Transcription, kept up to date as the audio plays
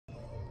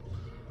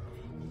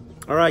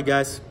All right,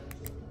 guys.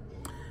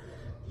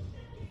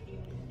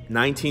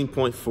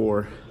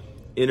 19.4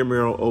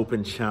 Intramural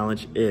Open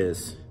Challenge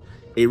is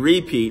a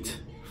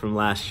repeat from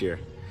last year.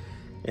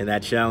 And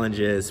that challenge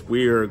is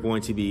we have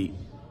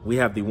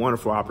the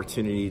wonderful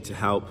opportunity to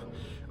help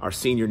our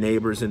senior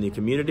neighbors in the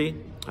community,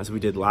 as we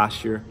did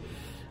last year.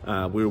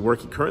 We're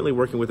currently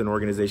working with an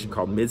organization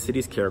called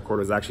Mid-Cities Care Corps. It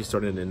was actually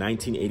started in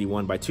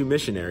 1981 by two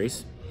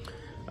missionaries.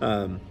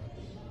 And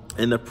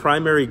the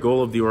primary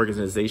goal of the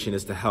organization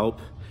is to help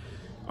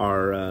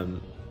our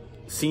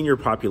senior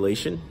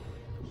population,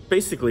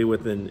 basically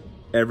within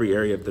every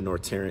area of the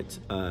North Tarrant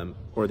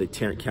or the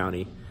Tarrant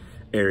County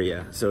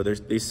area. So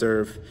they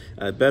serve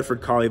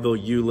Bedford,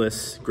 Colleyville,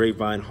 Euless,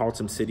 Grapevine,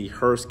 Haltom City,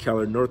 Hearst,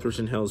 Keller, North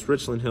Richland Hills,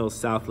 Richland Hills,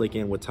 South Lake,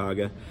 and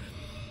Watauga.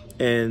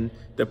 And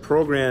the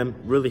program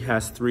really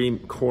has three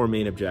core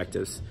main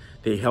objectives.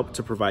 They help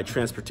to provide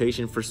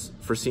transportation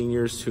for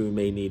seniors who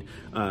may need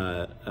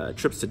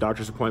trips to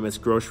doctor's appointments,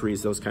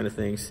 groceries, those kind of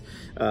things.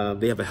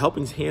 They have a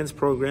Helping Hands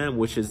program,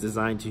 which is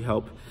designed to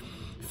help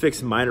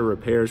fix minor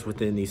repairs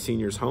within these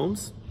seniors'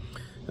 homes.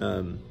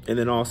 And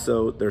then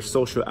also their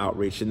social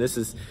outreach. And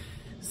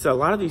so a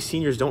lot of these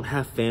seniors don't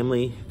have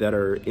family that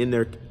are in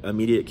their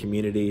immediate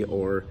community,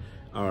 or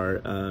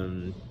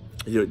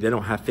they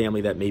don't have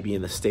family that may be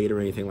in the state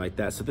or anything like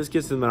that. So this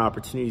gives them an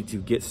opportunity to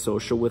get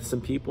social with some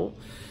people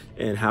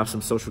and have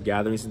some social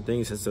gatherings and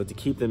things. And so to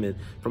keep them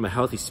from a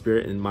healthy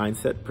spirit and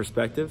mindset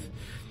perspective,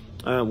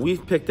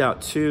 we've picked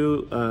out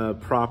two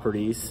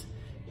properties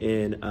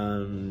in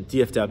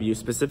DFW,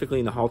 specifically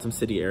in the Haltom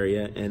City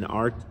area. And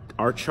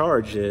our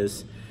charge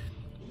is,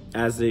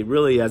 as a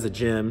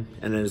gym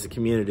and as a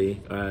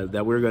community,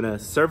 that we're gonna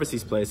service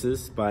these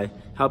places by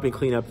helping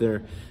clean up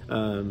their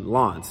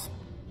lawns.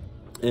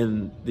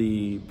 And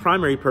the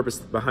primary purpose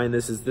behind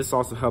this is this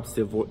also helps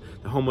the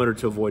homeowner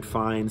to avoid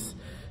fines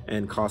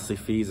and costly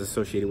fees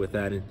associated with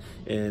that.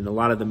 And a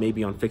lot of them may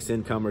be on fixed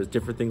income or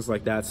different things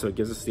like that. So it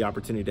gives us the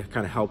opportunity to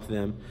kind of help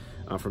them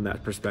from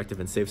that perspective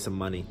and save some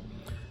money.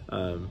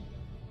 And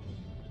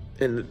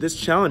this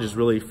challenge is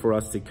really for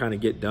us to kind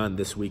of get done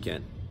this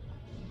weekend.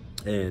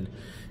 And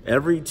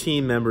every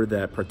team member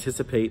that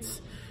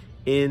participates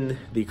in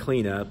the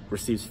cleanup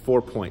receives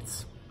 4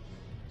 points.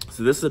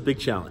 So this is a big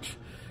challenge.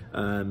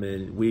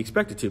 And we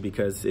expect it to,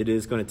 because it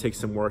is going to take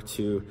some work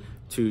to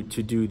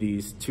do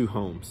these two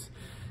homes.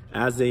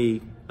 As a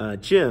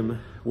gym,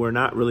 we're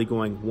not really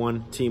going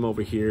one team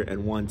over here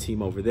and one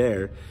team over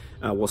there.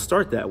 We'll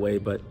start that way,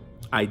 but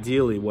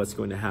ideally what's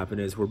going to happen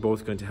is we're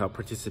both going to help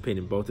participate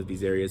in both of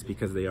these areas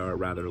because they are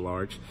rather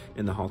large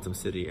in the Haltom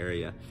City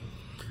area.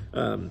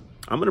 I'm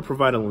going to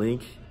provide a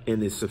link in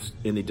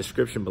the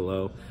description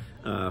below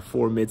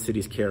for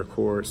Mid-Cities Care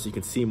Corps, so you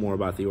can see more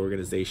about the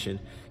organization,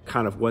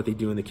 kind of what they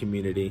do in the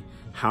community,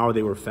 how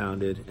they were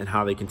founded, and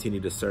how they continue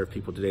to serve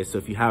people today. So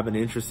if you have an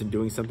interest in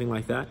doing something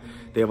like that,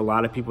 they have a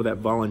lot of people that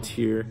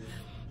volunteer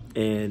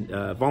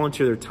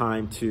their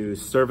time to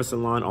service a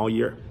lawn all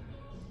year.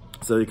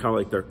 So they call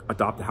it like their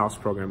Adopt a House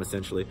program,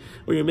 essentially,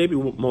 where you may be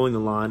mowing the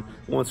lawn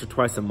once or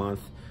twice a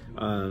month,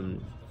 to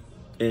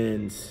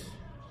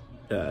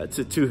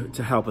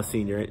help a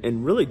senior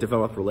and really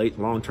develop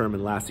long-term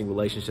and lasting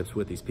relationships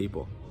with these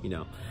people.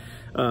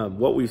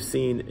 What we've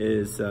seen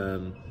is,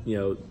 a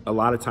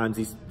lot of times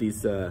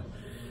these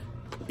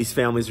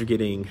families are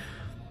getting,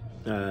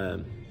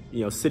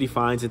 city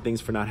fines and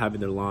things for not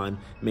having their lawn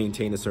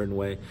maintained a certain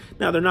way.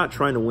 Now, they're not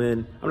trying to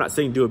win. I'm not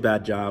saying do a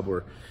bad job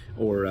or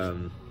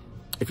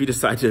if you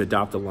decide to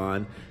adopt a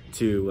lawn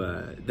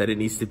that it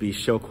needs to be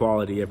show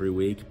quality every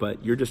week,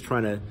 but you're just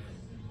trying to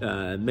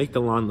make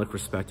the lawn look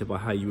respectable,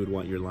 how you would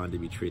want your lawn to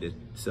be treated.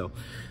 So,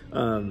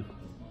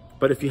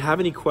 but if you have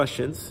any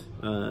questions,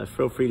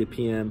 feel free to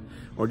PM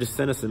or just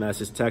send us a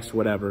message, text,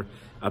 whatever,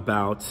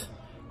 about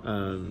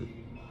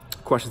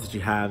questions that you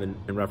have in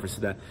reference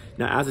to that.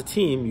 Now, as a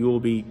team, you will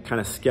be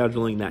kind of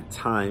scheduling that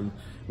time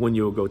when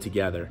you will go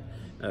together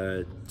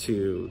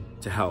to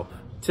help.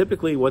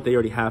 Typically, what they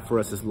already have for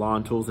us is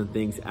lawn tools and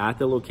things at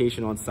the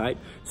location on site,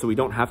 so we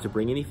don't have to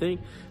bring anything.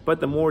 But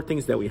the more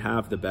things that we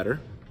have, the better.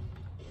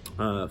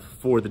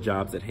 For the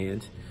jobs at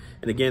hand.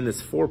 And again, there's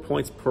 4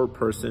 points per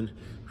person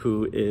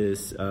who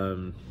is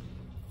who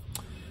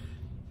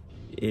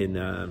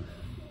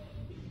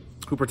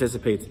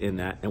participates in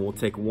that, and we'll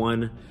take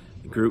one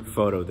group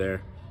photo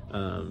there,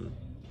 and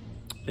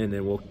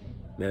then we'll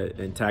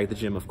tag the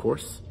gym, of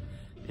course,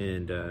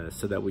 and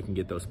so that we can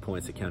get those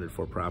points accounted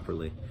for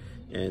properly.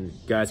 And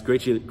guys,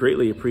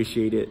 greatly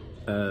appreciate it,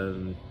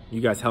 you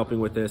guys helping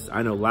with this.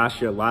 I know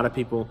last year a lot of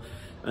people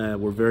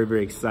were very,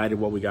 very excited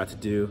what we got to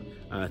do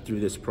through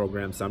this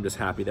program. So I'm just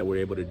happy that we're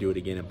able to do it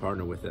again and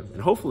partner with them.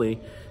 And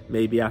hopefully,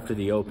 maybe after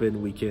the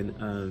Open, we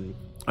can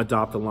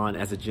adopt a lawn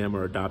as a gym,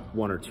 or adopt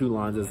 1 or 2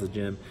 lawns as a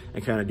gym,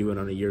 and kind of do it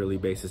on a yearly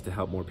basis to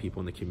help more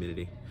people in the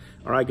community.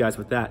 All right, guys,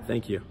 with that,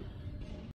 thank you.